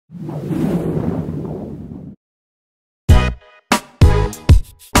So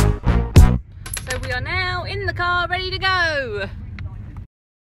we are now in the car, ready to go.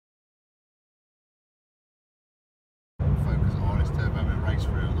 Focus on this turbo and race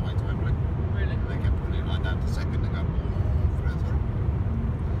through on the way to Wembley. Really? They kept putting it like down to second and go through.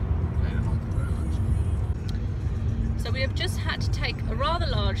 Okay, I liked it very much. So we have just had to take a rather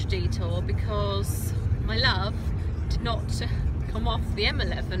large detour because my love did not come off the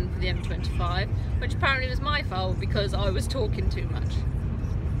M11 for the M25, which apparently was my fault because I was talking too much.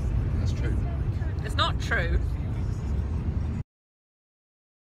 That's true. It's not true.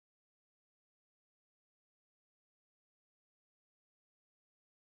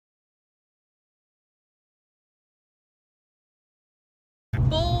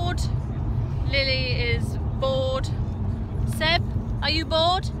 Bored. Lily is bored. Seb, are you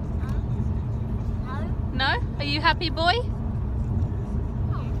bored? No. No? Are you happy, boy?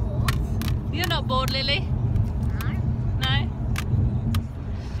 Not bored. You're not bored, Lily? No. No?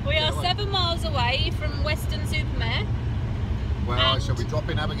 We are 7 miles away from Weston-super-Mare. Well, I shall be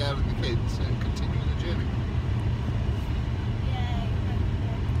dropping Abeygale and the kids and continuing the journey.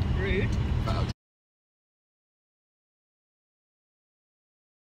 Yay. Rude. But I'll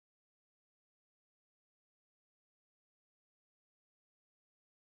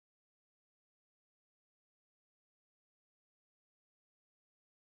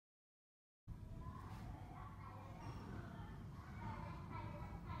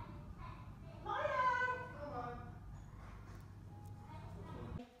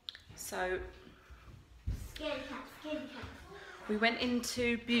So Scaredy cat, scaredy cat. we went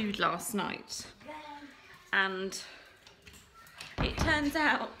into Bude last night and it turns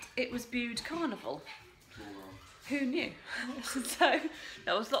out it was Bude Carnival. Who knew? So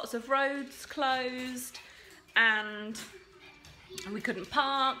there was lots of roads closed and we couldn't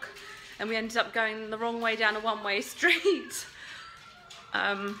park and we ended up going the wrong way down a one-way street.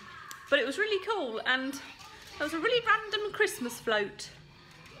 But it was really cool and there was a really random Christmas float.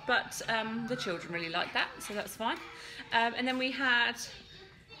 But the children really liked that, so that's fine. And then we had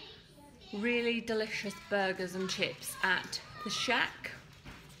really delicious burgers and chips at the Shack.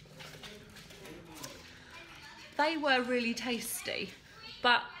 They were really tasty,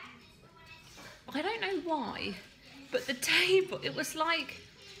 but I don't know why, but the table, it was like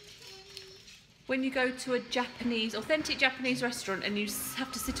when you go to a authentic Japanese restaurant and you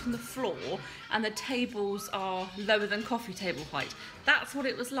have to sit on the floor and the tables are lower than coffee table height. That's what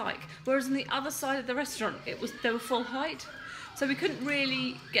it was like. Whereas on the other side of the restaurant, they were full height. So we couldn't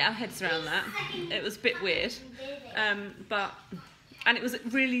really get our heads around that. It was a bit weird. And it was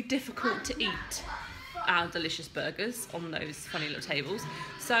really difficult to eat our delicious burgers on those funny little tables.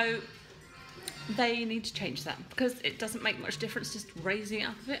 So they need to change that because it doesn't make much difference just raising it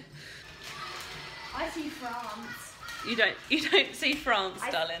up a bit. I see France. You don't see France,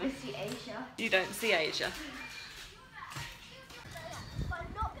 darling. I see Asia. You don't see Asia. I'm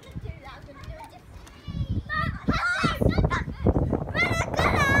not going to do that. I'm going to do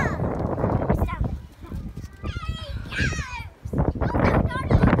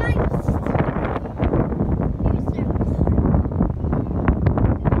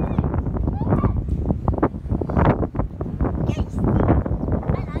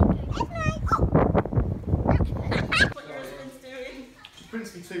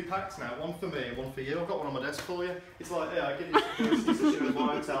it packs now, one for me and one for you. I've got one on my desk for you. It's like, yeah, I give you some of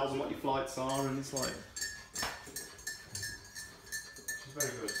my hotels and what your flights are, and it's like, it's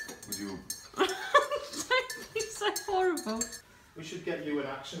very good. would you? It's so horrible. We should get you an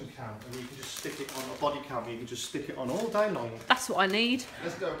action cam, and you can just stick it on a body cam. You can just stick it on all day long. That's what I need.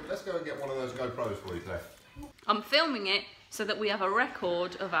 Let's go and get one of those GoPros for you today. I'm filming it so that we have a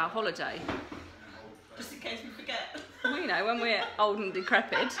record of our holiday. Just in case we forget. Well, you know, when we're old and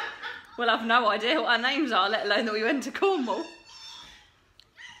decrepit, we'll have no idea what our names are, let alone that we went to Cornwall.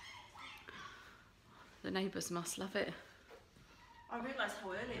 The neighbours must love it. I realised how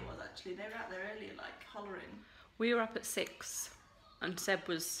early it was actually. They were out there earlier, like hollering. We were up at 6 and Seb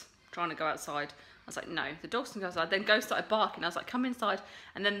was trying to go outside. I was like, no, the dogs can go outside. Then Ghost started barking. I was like, come inside.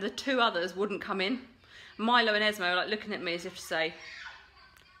 And then the two others wouldn't come in. Milo and Esme were like looking at me as if to say,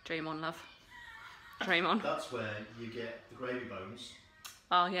 dream on, love. Dream on. That's where you get the gravy bones.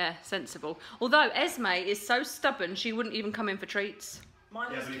 Oh yeah, sensible. Although Esme is so stubborn, she wouldn't even come in for treats.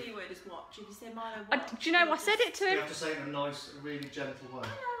 Milo's Yeah, keyword is watch. If you say Milo watch, Do you know, I said it to You him. have to say it in a nice, really gentle way.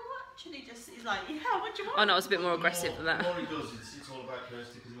 watch, and he's like, yeah, what do you want? Oh no, I was a bit more aggressive than The that. more he does, it's all about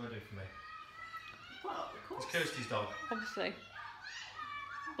Kirsty, because he won't do it for me. Well, of course. It's Kirsty's dog. Obviously.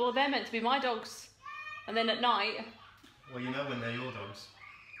 Well, they're meant to be my dogs. And then at night, Well, you know when they're your dogs.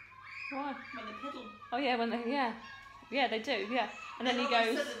 Why? When they piddle. Oh yeah, when they yeah they do, yeah. And then he They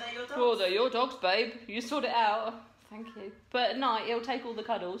always goes, said that they're your dogs. "Well, they're your dogs, babe. You sort it out." Thank you. But at night he'll take all the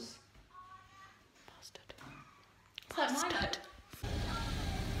cuddles. Bastard. Bastard.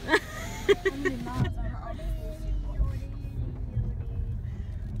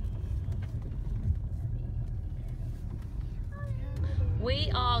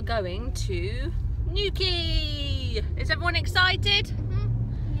 We are going to Newquay. Is everyone excited?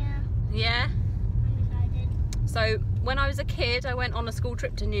 Yeah. Yeah. I'm excited. So when I was a kid, I went on a school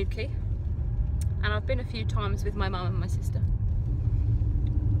trip to Newquay, and I've been a few times with my mum and my sister.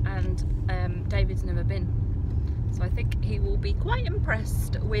 And David's never been, so I think he will be quite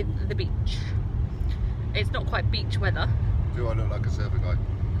impressed with the beach. It's not quite beach weather. Do I look like a surfer guy?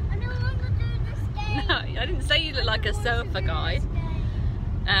 I don't want to do this game. No, I didn't say you look like a surfer guy.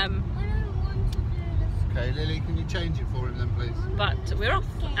 I don't want to do this. Okay, Lily, can you change it for him then, please? But we're off,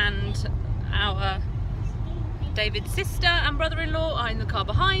 and our David's sister and brother-in-law are in the car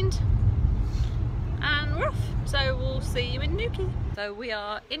behind, and we're off. So we'll see you in Newquay. So we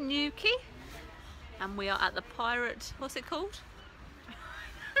are in Newquay, and we are at the pirate, what's it called?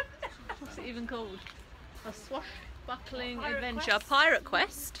 What's it even called? A swashbuckling adventure, pirate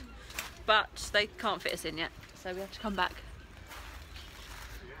quest, but they can't fit us in yet, so we have to come back.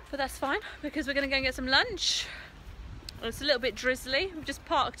 But that's fine, because we're going to go and get some lunch. It's a little bit drizzly. We've just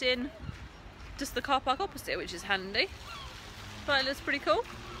parked in just the car park opposite, which is handy, but it looks pretty cool.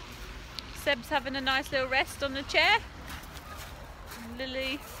 Seb's having a nice little rest on the chair.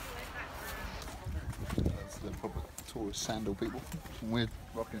 Lily. That's the proper tourist sandal people. Some weird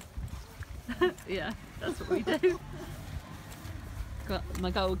rocking. Yeah, that's what we do. Got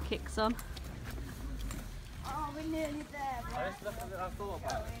my gold kicks on. Oh, we're nearly there. I thought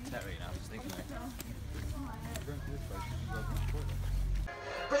about it, Terry, and I was thinking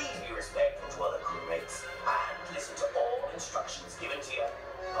Please be respectful to other crewmates and listen to all instructions given to you.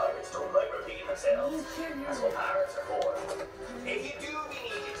 Pirates don't like repeating themselves. That's what pirates are for. If you do be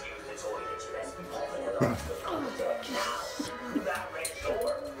needed to use the toilet, you best be popping it off the deck now. Through that red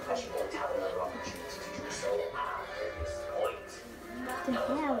door, as you won't have another opportunity to do so after this point.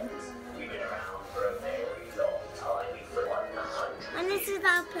 We've been around for a very long time, for 100 And this is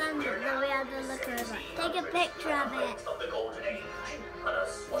our planet that we had to look over. Take a picture of it. of the Golden Age, and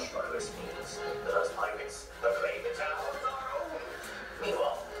us swashbucklers means that us pirates have claimed the town of sorrow.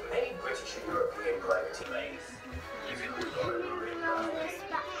 Meanwhile, many British and European privateers using the Golden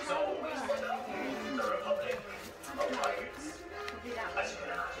So we set up the Republic of Pirates. As you can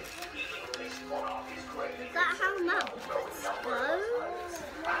imagine, the English monarch is greatly Is that how maps go?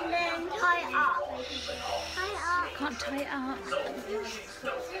 And then tie it up. Tie it up. Can't tie it up.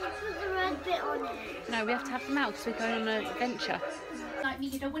 Put the red bit on it. No, we have to have them out because we're going on an adventure. Like me,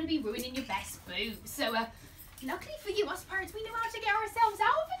 you don't want to be ruining your best food. So, luckily for you, us pirates, we know how to get ourselves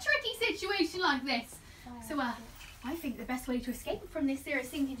out of a tricky situation like this. So, I think the best way to escape from this there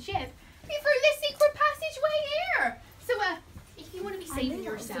sinking ship be through this secret passageway here. So, if you want to be saving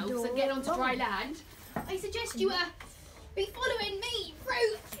yourselves and get onto dry land, I suggest you, be following me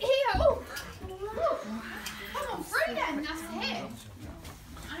through here. Oh, come on through then, that's it.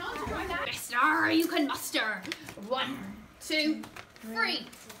 And on to dry land. Best you can muster. 1, 2, 3.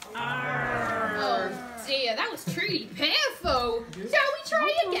 Oh dear, that was truly painful. Shall we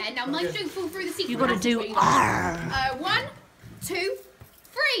try again? Now, mind don't fall through the secret. You got to do 1, 2,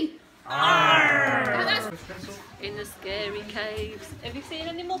 3. Now that's in the scary caves. Have you seen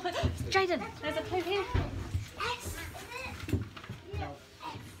any more? Jaden, there's a clue here. S.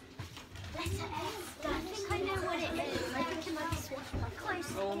 Letter S. I think I know what it is. I think it might be swashbuckling.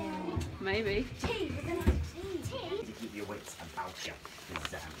 Oh, maybe. T. We're going to have T. to keep your wits about you.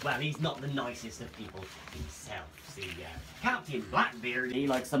 'Cause, well, he's not the nicest of people himself. See, Captain Blackbeard, he,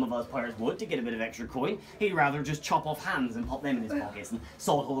 like some of us pirates would, to get a bit of extra coin, he'd rather just chop off hands and pop them in his pockets and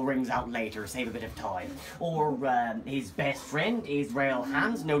sort all the rings out later, save a bit of time. Or his best friend, Israel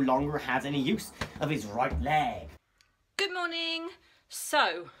Hands, no longer has any use of his right leg. Good morning.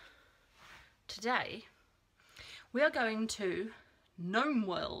 So, today we are going to Gnome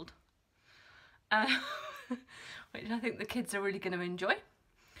World, which I think the kids are really going to enjoy.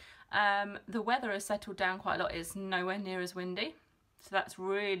 The weather has settled down quite a lot. It's nowhere near as windy, so that's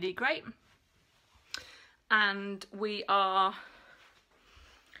really great. And we are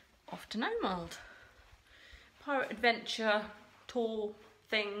off to Gnome World. Pirate adventure tour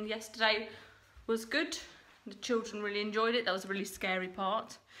thing yesterday was good. The children really enjoyed it. That was a really scary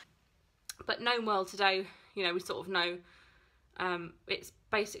part. But Gnome World today, you know, we sort of know it's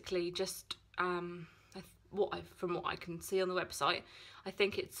basically just from what I can see on the website, I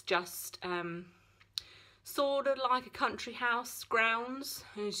think it's just sort of like a country house grounds,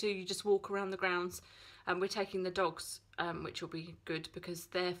 and so you just walk around the grounds. And we're taking the dogs, which will be good because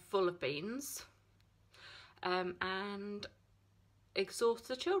they're full of beans, and exhaust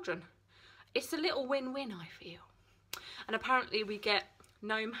the children. It's a little win-win, I feel. And apparently we get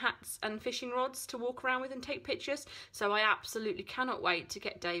gnome hats and fishing rods to walk around with and take pictures, so I absolutely cannot wait to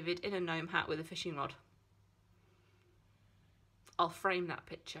get David in a gnome hat with a fishing rod. I'll frame that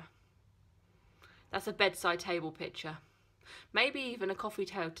picture. That's a bedside table picture. Maybe even a coffee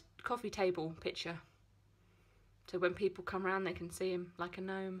table picture. So when people come round they can see him like a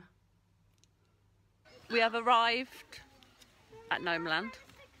gnome. We have arrived at Gnome Land.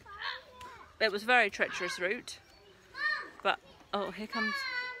 It was a very treacherous route. But, oh, here comes,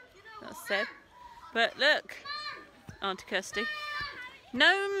 that's Seb. But look, Auntie Kirsty.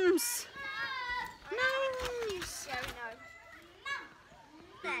 Gnomes! Gnomes!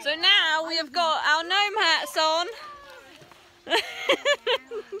 So now we have got our gnome hats on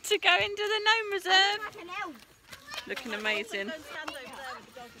to go into the gnome reserve. Looking amazing.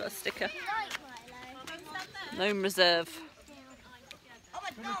 Got a sticker. Gnome reserve.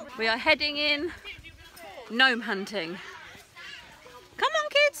 We are heading in gnome hunting. Come on,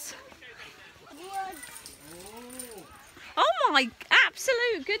 kids. Oh my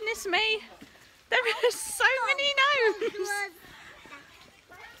absolute goodness me. There are so many gnomes.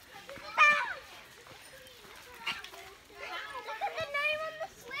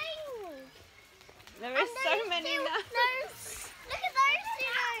 There is so many gnomes. Look at those two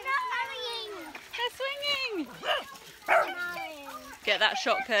gnomes. They're swinging. Get that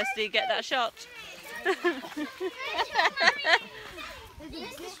shot, Kirsty. Get that shot. This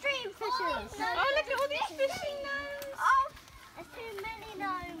is stream fishers. Oh, look at all these fishing gnomes. Oh, there's too many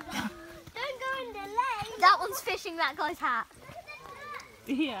gnomes. Don't go in the lake. That one's fishing that guy's hat.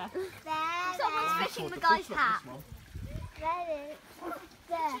 Yeah. Someone's fishing the guy's hat. There it is.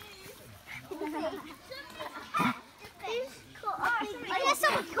 There. I guess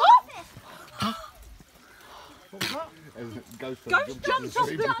someone caught it. Ghost jumped off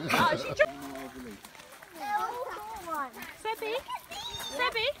the... Oh, she jumped. Sebby?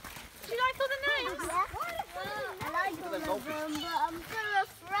 Sebby? Do you like all the gnomes? Yeah. I like all of them, but I'm so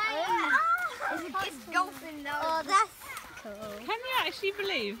afraid. It's golfing though. Oh, that's cool. Can you actually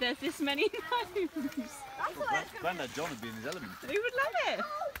believe there's this many gnomes? Grandad John would be in his element. Who would love it?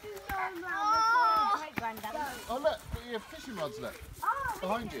 Oh look, your fishing rod's look.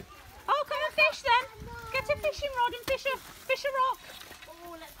 Behind you. Oh, come and fish then. Get a fishing rod and fish a rock.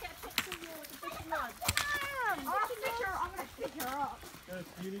 Oh, let's get a picture of yours, a fishing rod. I'm going to fish her up.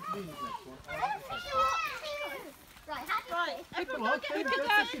 You need to be in this next one. Right, Come on, get a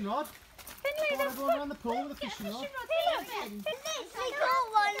fishing rod. Finley, Go around the pool with a fishing rod.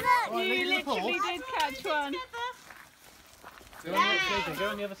 You literally did catch one. Go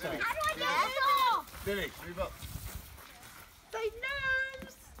on the other side. Billy, move up. Say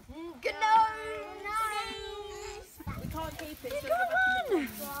gnomes. Good nose. We can't keep it. Come on.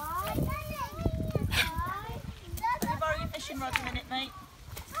 Can I borrow your fishing rod a minute, mate?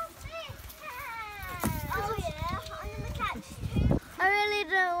 Oh yeah, I'm gonna catch two. I really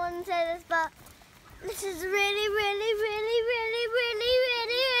don't want to say this, but this is really, really, really, really, really,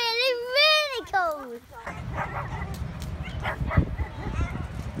 really, really, really cold.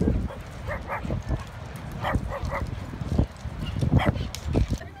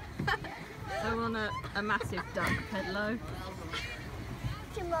 So we're on a massive duck pedalo.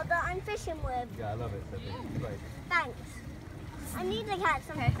 Fishing rod that I'm fishing with. Yeah, I love it. It's great. Thanks. I need to catch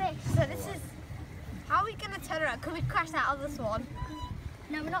some fish. So this is... How are we going to turn around? Can we crash that other swan?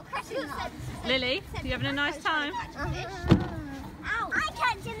 No, we're not catching that. Lily, you having a nice time? Ow! I'm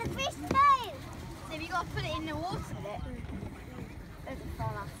catching the fish tail. So you got to put it in the water with it. There's a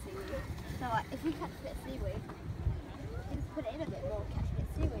far last seaweed. So like, if we catch a bit of seaweed, you just put it in a bit more, catch a bit of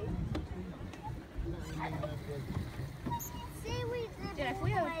seaweed. Seaweed's a Yeah, if we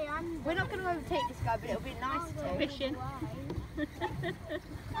bit over- way under. We're not going to overtake this guy, but it'll be nice to. Fishing.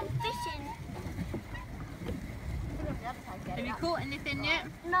 I'm fishing. Have you caught anything yet?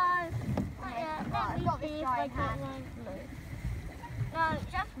 No. Not yet. Let me got this see if dry I got hand. one. No,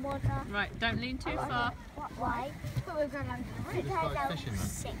 just water. Right, don't lean too far. Why? But we're going under the bridge. Because like I'm fishing, man.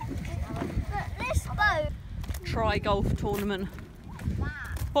 sick. But this boat. Try golf tournament.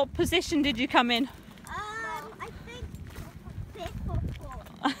 What position did you come in? I think 5th or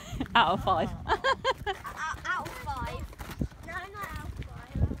 4th. Out of 5. Out of 5. No, not out of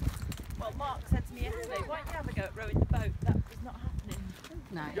 5. Well, Mark said to me yesterday, why don't you have a go at rowing the boat? That was not happening.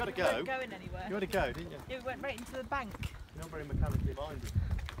 No. You had to We go. weren't going anywhere. You had to go, didn't you? Yeah, we went right into the bank. You know very mechanically minded.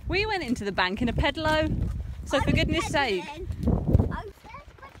 We went into the bank in a pedalo, so for goodness sake.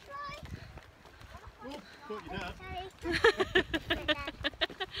 Thought you dad.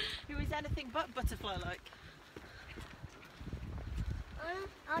 Who is anything but butterfly like?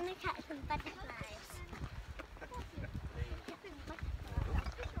 I want to catch some butterflies.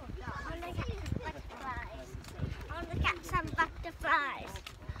 I want to catch some butterflies.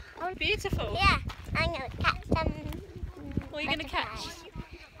 Beautiful. Yeah, I'm going to catch some. What are you going to catch?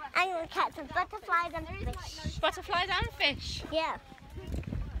 I'm going to catch some butterflies and fish. Butterflies and fish. Yeah.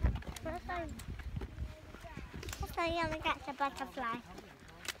 First I'm going to catch a butterfly.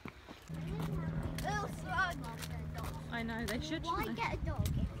 I know, they should. Why shouldn't they? get a dog?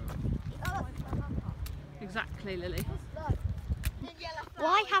 Exactly, Lily.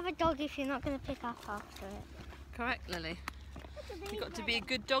 Why have a dog if you're not going to pick up after it? Correct, Lily. You've got to be a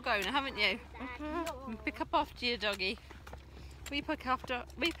good dog owner, haven't you? And pick up after your doggy. We pick up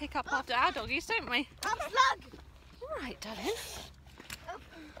after our doggies, don't we? Oh, slug! All right, darling.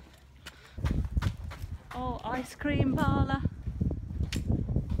 Oh, ice cream parlour.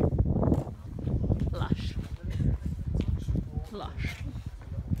 Lush. Lush.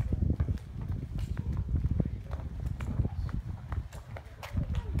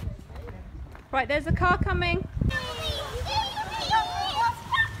 Right, there's a car coming.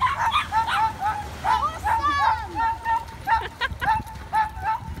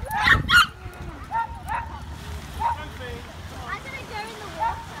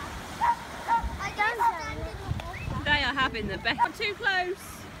 They are having the best. Not too close.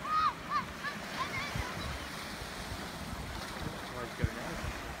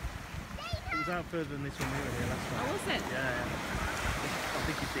 It was out further than this one we were here last time. Oh, was it? Yeah. I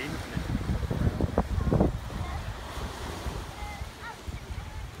think you've seen it.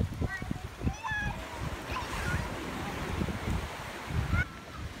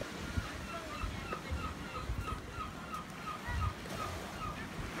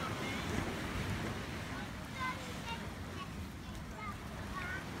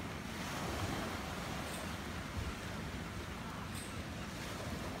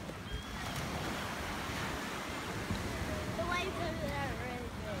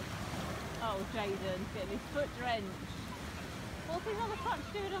 Oh, Jaden, getting his foot drenched. What's he on the front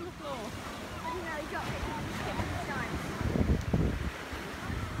to do it on the floor? I don't know, he dropped it on the skip the time.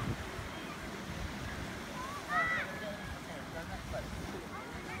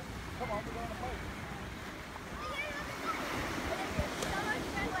 Come on, we're going to boat.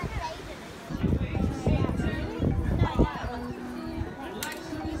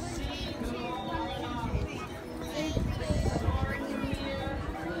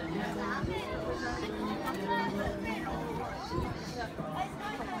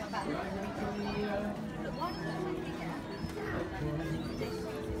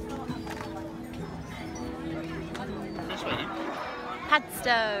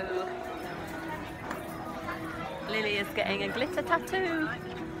 Padstow. Lily is getting a glitter tattoo.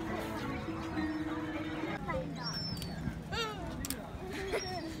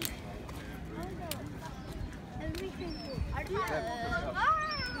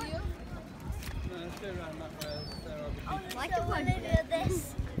 Why do I do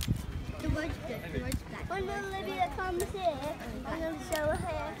this? The road's good, the road's black. When Olivia comes here, I'm going to show her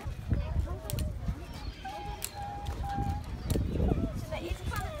hair. But it's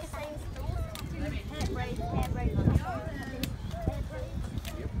kind of the same story. Hair braid, hair braid.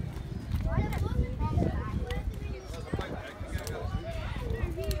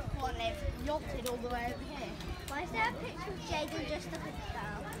 Well, they've yachted all the way over here. Why is there a picture of Jaden just up at the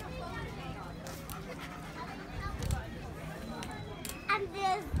down? And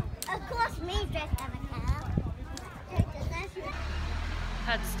there's, of course, me dressed as a cow.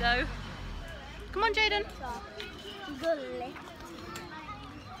 Padstow. Come on, Jaden. Glitter.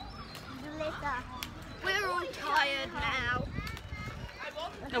 Glitter. We're all tired now.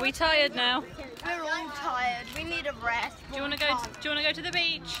 Are we tired now? We're all tired. We need a rest. Do you want to go? Do you want to go to the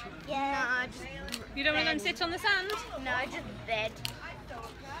beach? Yeah. No, just You don't want to go and sit on the sand? no, just bed.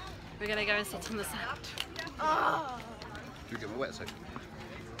 We're going to go and sit on the sand. Oh. Do we give him a wetsuit?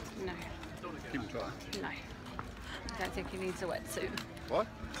 No, Keep him dry. no. I don't think he needs a wetsuit. What?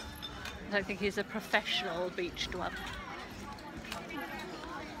 I don't think he's a professional beach dweller.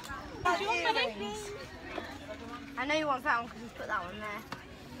 I know you want that one because you put that one there.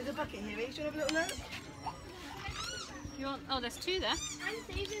 There's a bucket here, each. Do you want to have a little look? You want? Oh, there's two there.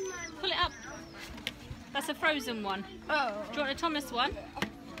 I'm saving my Pull it up. That's a frozen one. Oh. Do you want a Thomas one?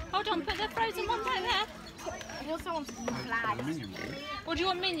 Hold on, put the frozen one back there. I also want some flags. Aluminium ball. Or do you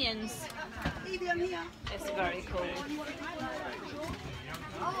want minions? It's very cool.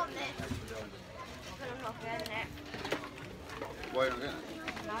 I want this. But I'm not getting it. Why are you not getting it?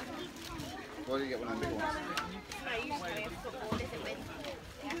 Why do you get one of the big ones? I used to be a football, is it with?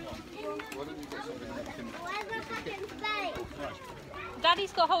 Why don't you get something that you can... Where's the fucking space?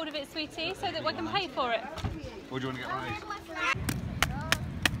 Daddy's got hold of it, sweetie, so that we can pay for it. Or do you want to get one of these?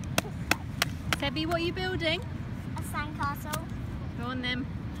 Sebby, what are you building? A sandcastle. Go on then.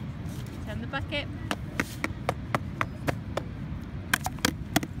 Turn the bucket.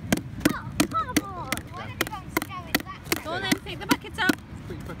 Oh, come on. Why don't you go and scare it back? Go on then, pick the buckets up.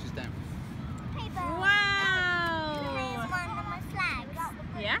 Put your crutches down. Paper. Wow! Here's one of my flags.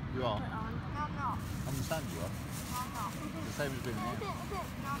 Yeah? You are? No, I'm not. On the stand you are? The same as being there.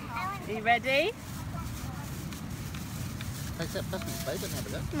 Are you ready? Hey, Sebastian's babe, don't have a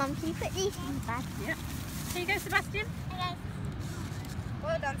look. Mum, can you put these in the bag? Yeah. Here you go, Sebastian. Okay.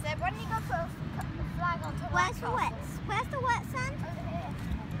 Well done, Seb. Why don't you go put the flag on top? Where's the wet? Where's the wet sand? Over here.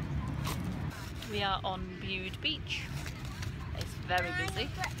 We are on Bude Beach. It's very busy.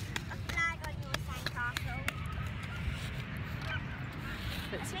 Put a flag on your sandcastle.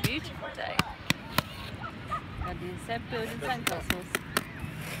 It's a beautiful day. Daddy and Seb building sandcastles.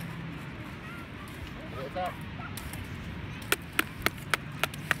 What's up?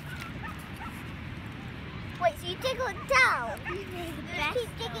 Wait, so you dig it down? You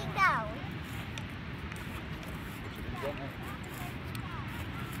keep digging down?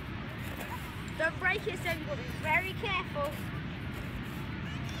 Don't break it, Seb. You've got to be very careful.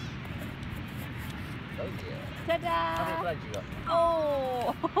 Oh yeah. Ta-da! How many flags you got?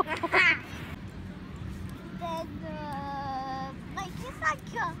 Oh! Then, make your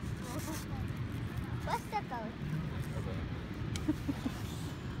sandcastle. Where's that going?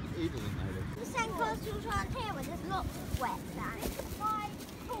 He doesn't know this. The sandcastles around here where there's lots of wet sand.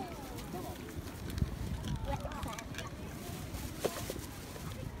 Wet sand.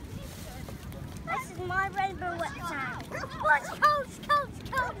 This is my rainbow wet sand. Oh, it's cold, it's cold, it's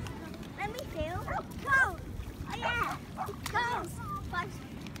cold. Let me feel. Cold. Oh yeah, it's cold. But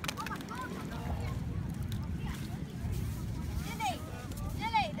Oh my God.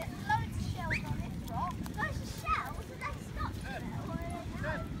 Lily, there's loads of shells on this rock. those are shells. Let's stop them.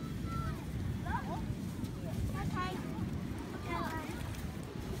 Okay.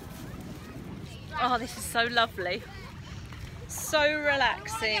 Oh, this is so lovely. So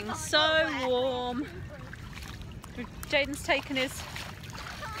relaxing, so warm. Jaden's taken his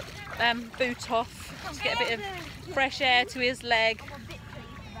boot off to get a bit of fresh air to his leg,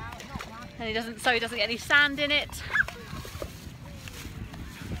 and he doesn't get any sand in it.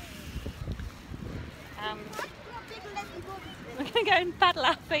 We're going to go and paddle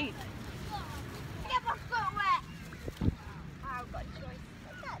our feet. Get my foot wet. I've got a choice.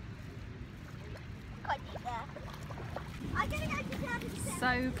 Got it there. I'm gonna go to the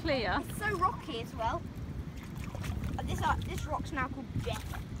So clear. It's so rocky as well. This rock's now called Jeff.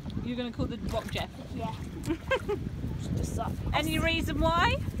 You're going to call the rock Jeff. Yeah. Just up. Any reason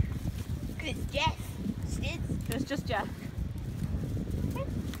why? Because it's Jeff. It's just Jeff.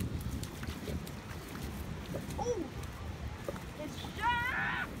 Oh! It's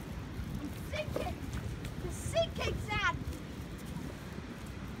Jeff! I'm sinking! The sinking sand!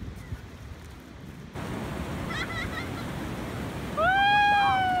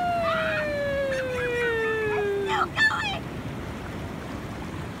 Still going!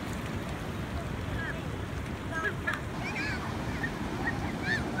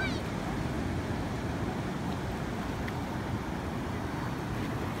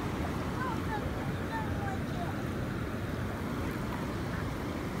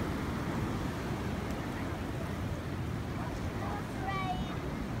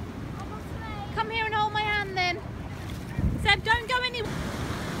 Come here and hold my hand then. Seb, don't go anywhere.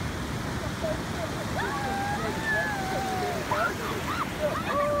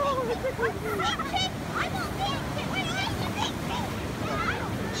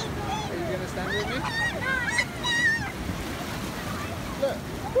 Are you going to stand with me? Look.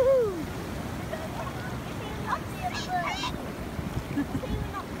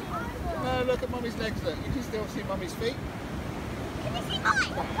 No, look at Mummy's legs, look. You can still see Mummy's feet. Can you see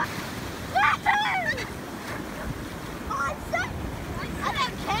mine? I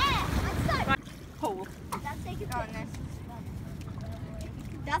don't care. I'm so. Paul. Let's take a Go on then.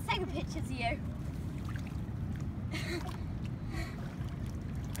 Dad's taking pictures of you.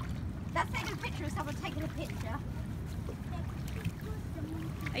 Dad's taking a picture of someone taking a picture.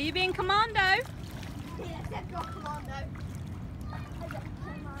 Are you being commando? Yeah, Seb got commando.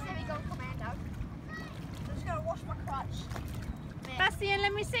 Seb got commando. I'm just going to wash my crutch. Bastian,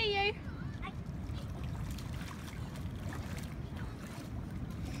 let me see you. I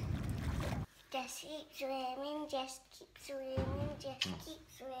just keep swimming, just keep swimming, just keep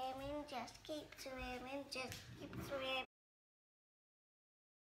swimming, just keep swimming, just keep swimming.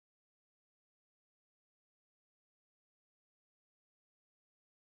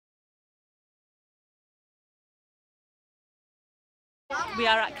 We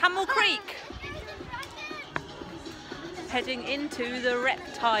are at Camel Creek, heading into the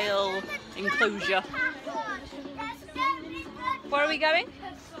reptile enclosure. Where are we going? Get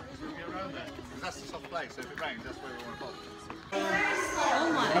around there. That's the soft place, so if it rains, that's where we want to pop. Oh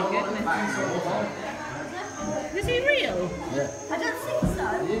my goodness. Is he real? I don't think so.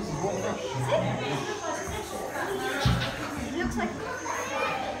 It is, he's walking up. It looks like.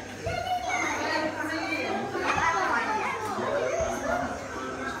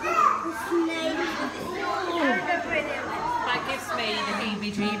 That gives me the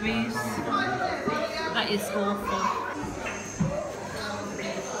heebie-jeebies. That is awful.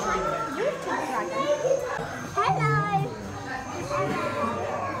 Hello.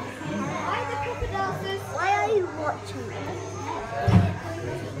 Why the crocodiles? Why are you watching me?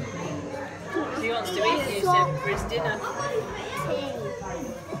 He wants to eat you, Seb, for his dinner.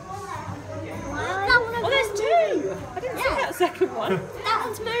 Oh, there's two! I didn't see that second one. That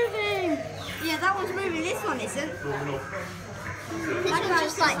one's moving. Yeah, that one's moving. This one isn't. This one's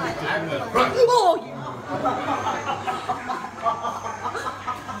just like. Oh, you.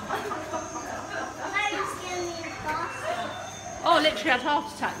 Oh, literally had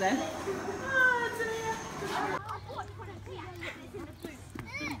heart attack then.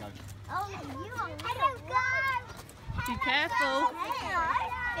 Be careful.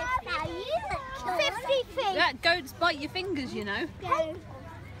 50 feet. That goats bite your fingers, you know.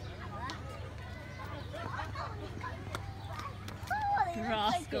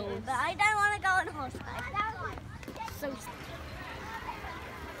 Rascals. But I don't want to go on horseback. So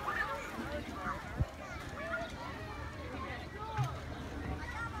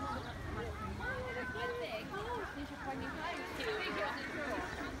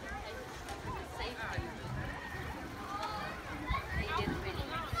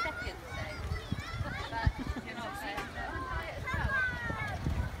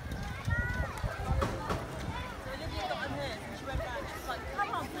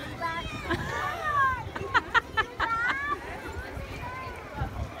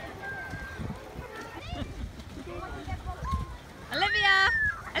Olivia!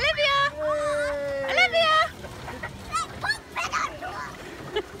 Olivia! Olivia!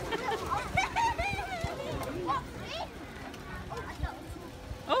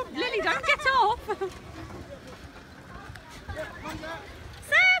 Oh, Lily, don't get off!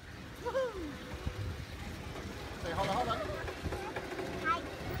 Seb! Say, hold on.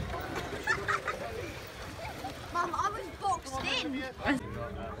 Mum, I was boxed in.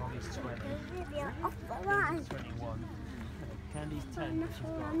 off the line. 21. Candy's 10. She's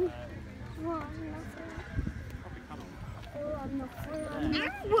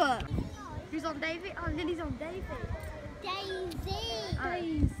got Who's on David? Oh, Lily's on David. Daisy.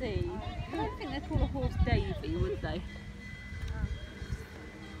 Daisy. I don't think they'd call a horse Davy, would they?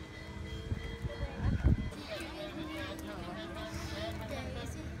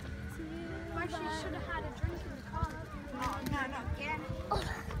 Well, she should have had a drink in the car. Oh, no, not again.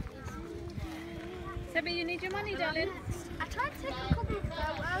 Sebby, you need your money, darling. I tried to take a couple of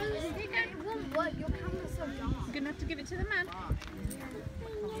photos. It won't work. Your camera's so dark. You're going to have to give it to the man.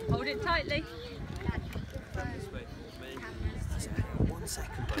 Hold it tightly. 1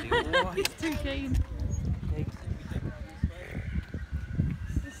 second, buddy. Alright. He's too keen.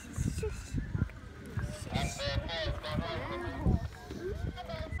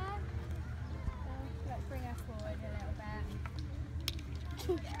 Let's bring her forward a little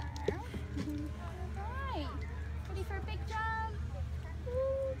bit. Right. Ready for a big jump?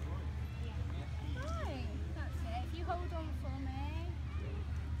 Right. That's it. If you hold on for me.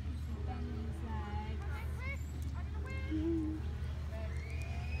 Bend these legs.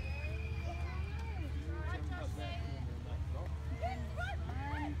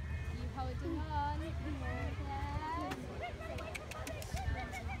 You holding on.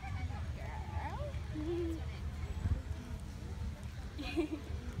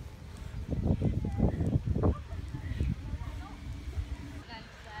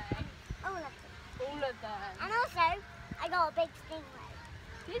 All of them. And also, I got a big stingray.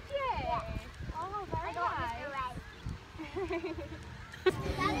 Did you? Yeah. Oh, very I got nice.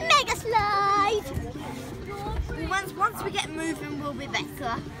 Mega slide. Once we get moving, we'll be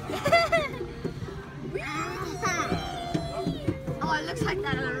better. Oh, it looks like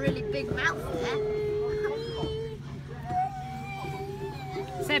that has a really big mouth there.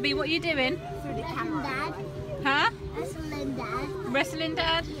 Sebby, what are you doing? Through the the camera. Dad. Huh? Wrestling Dad. Wrestling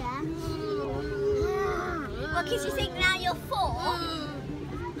Dad? Yeah. What kids you think now you're 4?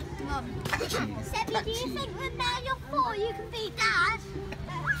 Mum. Sebby, do you think that now you're 4 you can be Dad?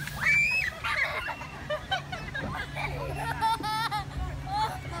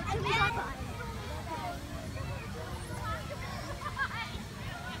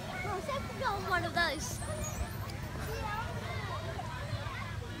 Well, Sebby got one of those.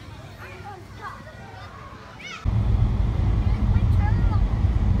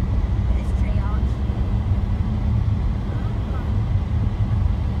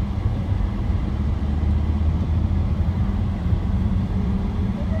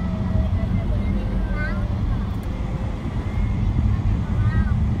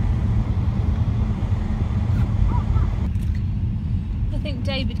 I think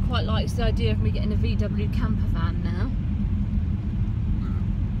David quite likes the idea of me getting a VW camper van now.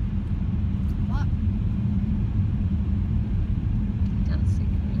 What? That's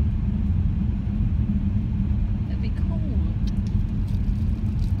secret. That'd be cool.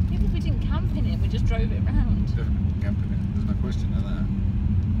 Even if we didn't camp in it, we just drove it around. Definitely camping it. There's no question of that.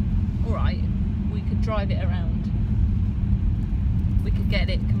 Alright, we could drive it around. We could get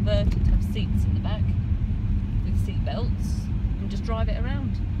it converted to have seats in the back with seat belts and just drive it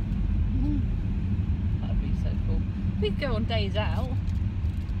around. That would be so cool. We could go on days out.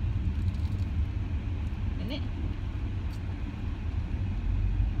 Innit?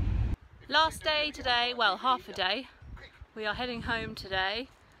 Last day today, well, half a day. We are heading home today.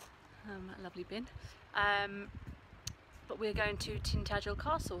 A lovely bin. But we're going to Tintagel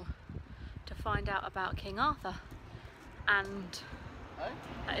Castle to find out about King Arthur, and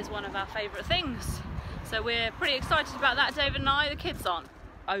that is one of our favourite things. So we're pretty excited about that, David and I. The kids aren't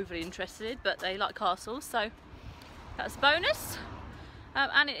overly interested, but they like castles, so that's a bonus.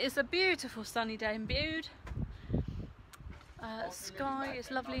 And it is a beautiful sunny day in Bude. Sky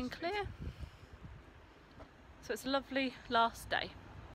is lovely and clear. So it's a lovely last day.